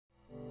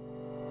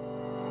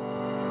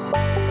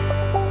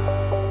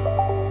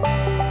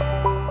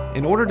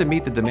In order to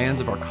meet the demands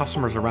of our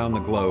customers around the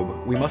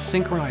globe, we must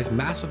synchronize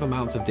massive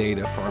amounts of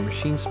data for our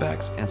machine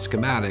specs and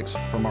schematics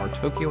from our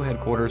Tokyo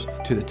headquarters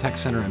to the tech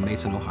center in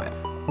Mason,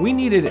 Ohio. We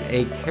needed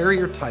a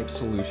carrier-type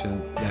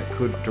solution that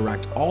could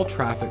direct all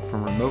traffic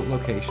from remote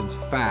locations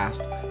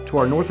fast to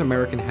our North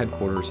American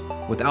headquarters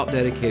without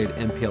dedicated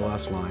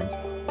MPLS lines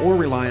or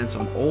reliance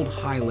on old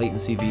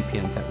high-latency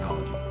VPN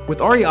technology.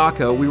 With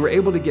Aryaka, we were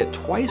able to get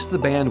twice the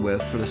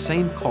bandwidth for the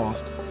same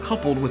cost,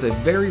 coupled with a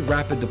very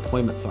rapid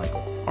deployment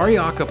cycle.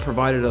 Aryaka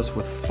provided us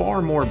with far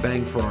more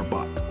bang for our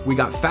buck. We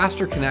got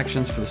faster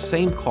connections for the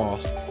same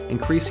cost,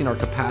 increasing our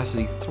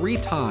capacity 3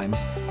 times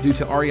due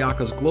to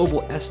Aryaka's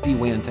global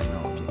SD-WAN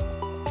technology.